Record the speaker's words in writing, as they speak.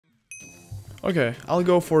Okay, I'll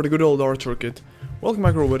go for the good old Archer kit. Welcome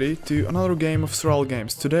back everybody to another game of survival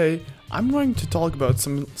games. Today I'm going to talk about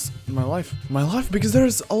my life because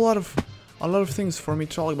there's a lot of things for me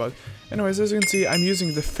to talk about. Anyways, as you can see, I'm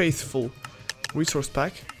using the Faithful resource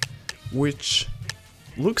pack, which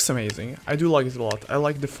looks amazing. I do like it a lot. I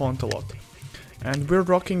like the font a lot. And we're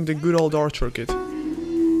rocking the good old Archer kit.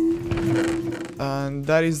 And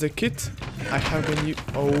that is the kit I have been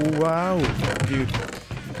oh wow, dude.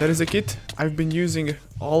 That is a kit I've been using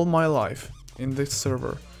all my life in this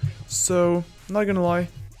server. So, not gonna lie,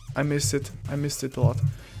 I missed it. I missed it a lot.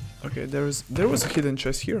 Okay, there was a hidden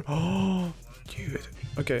chest here. Oh, dude.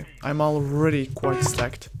 Okay, I'm already quite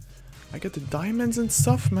stacked. I get the diamonds and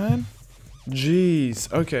stuff, man.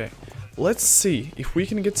 Jeez. Okay, let's see if we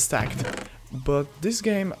can get stacked. But this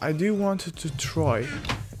game, I do want to try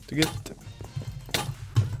to get...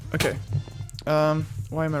 Okay.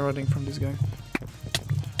 Why am I running from this guy?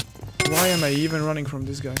 Why am I even running from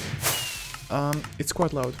this guy? It's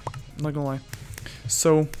quite loud, I'm not gonna lie.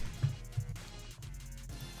 So...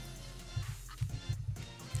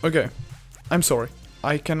 Okay, I'm sorry.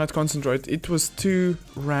 I cannot concentrate. It was too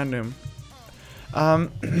random.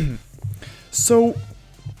 So...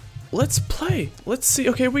 Let's play. Let's see.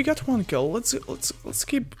 Okay, we got one kill. Let's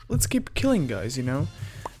keep killing guys, you know?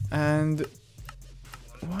 And...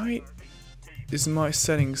 Why is my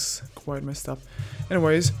settings quite messed up?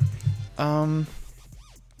 Anyways, I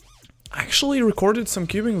actually recorded some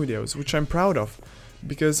cubing videos, which I'm proud of,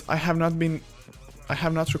 because I have not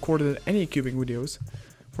recorded any cubing videos,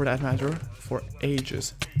 for that matter, for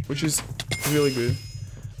ages, which is really good.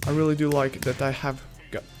 I really do like that I have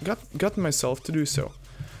gotten myself to do so,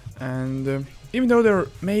 and even though they're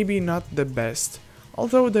maybe not the best,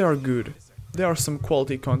 although they are good, they are some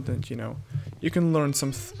quality content, you know. You can learn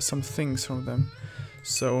some things from them.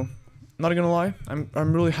 So, not gonna lie,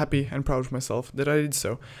 I'm really happy and proud of myself that I did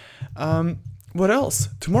so. What else?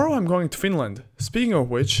 Tomorrow I'm going to Finland. Speaking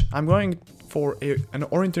of which, I'm going for an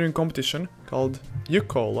orienteering competition called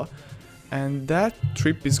Yukola, and that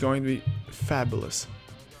trip is going to be fabulous.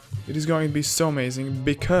 It is going to be so amazing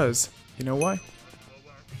because, you know why?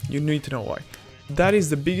 You need to know why. That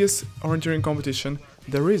is the biggest orienteering competition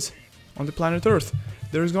there is on the planet Earth.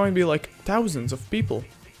 There's going to be like thousands of people.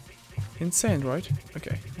 Insane, right?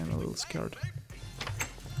 Okay, I'm a little scared.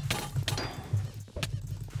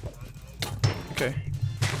 Okay.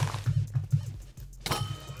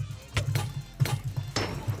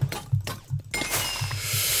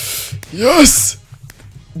 Yes!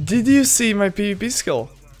 Did you see my PvP skill?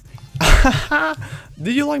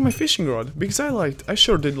 Did you like my fishing rod? Because I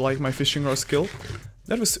sure did like my fishing rod skill.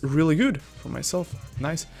 That was really good for myself.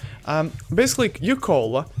 Nice. Basically,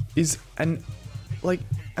 Yukola is an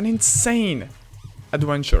insane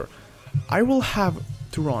adventure. I will have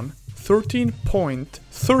to run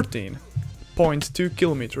 13.2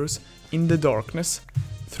 kilometers in the darkness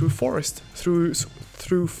through forest, through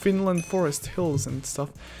Finland forest hills and stuff.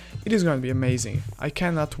 It is going to be amazing. I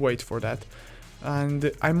cannot wait for that.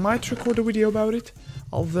 And I might record a video about it,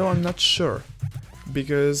 although I'm not sure,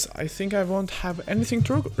 because I think I won't have anything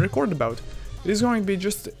to record about. It is going to be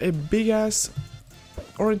just a big ass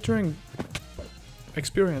orienteering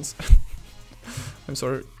experience. I'm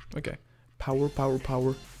sorry. Okay. Power, power,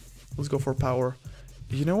 power. Let's go for power.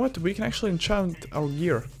 You know what? We can actually enchant our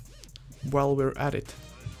gear while we're at it.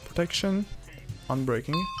 Protection.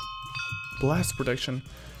 Unbreaking. Blast protection.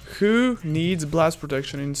 Who needs blast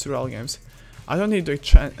protection in survival games? I don't need to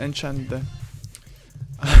enchant the...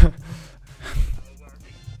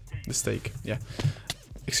 the stake. Yeah.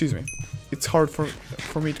 Excuse me. It's hard for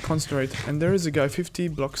me to concentrate. And there is a guy 50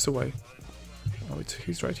 blocks away. Oh,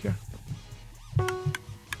 he's right here.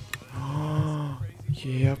 Oh,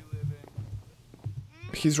 yep.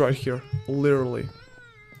 He's right here. Literally.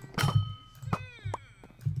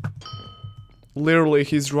 Literally,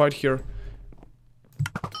 he's right here.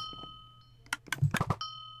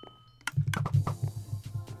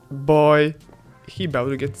 Boy. He about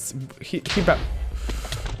to get... He about...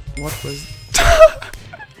 What was...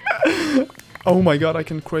 Oh my god, I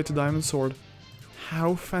can create a diamond sword.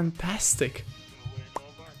 How fantastic.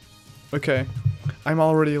 Okay, I'm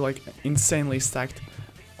already like insanely stacked.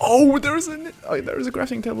 Oh, there's a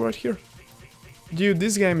crafting table right here. Dude,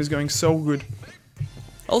 this game is going so good.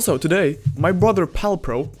 Also, today, my brother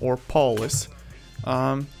Palpro, or Paulus,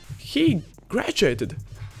 he graduated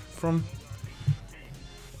from...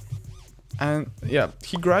 And yeah,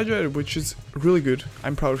 he graduated, which is really good.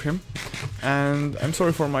 I'm proud of him. And I'm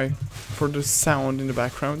sorry for the sound in the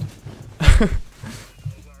background.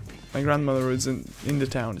 My grandmother is in the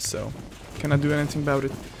town, so cannot do anything about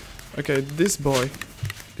it. Okay, this boy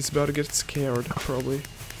He's about to get scared, probably.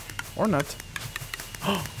 Or not.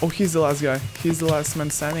 Oh, he's the last guy. He's the last man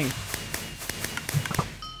standing.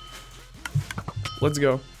 Let's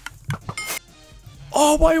go.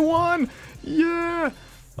 Oh, I won! Yeah!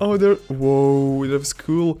 Oh, there. Whoa, that was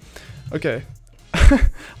cool. Okay.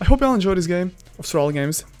 I hope y'all enjoyed this game of survival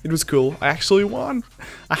games. It was cool. I actually won.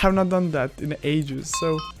 I have not done that in ages.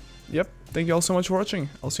 So, yep. Thank you all so much for watching.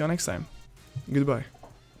 I'll see you next time. Goodbye.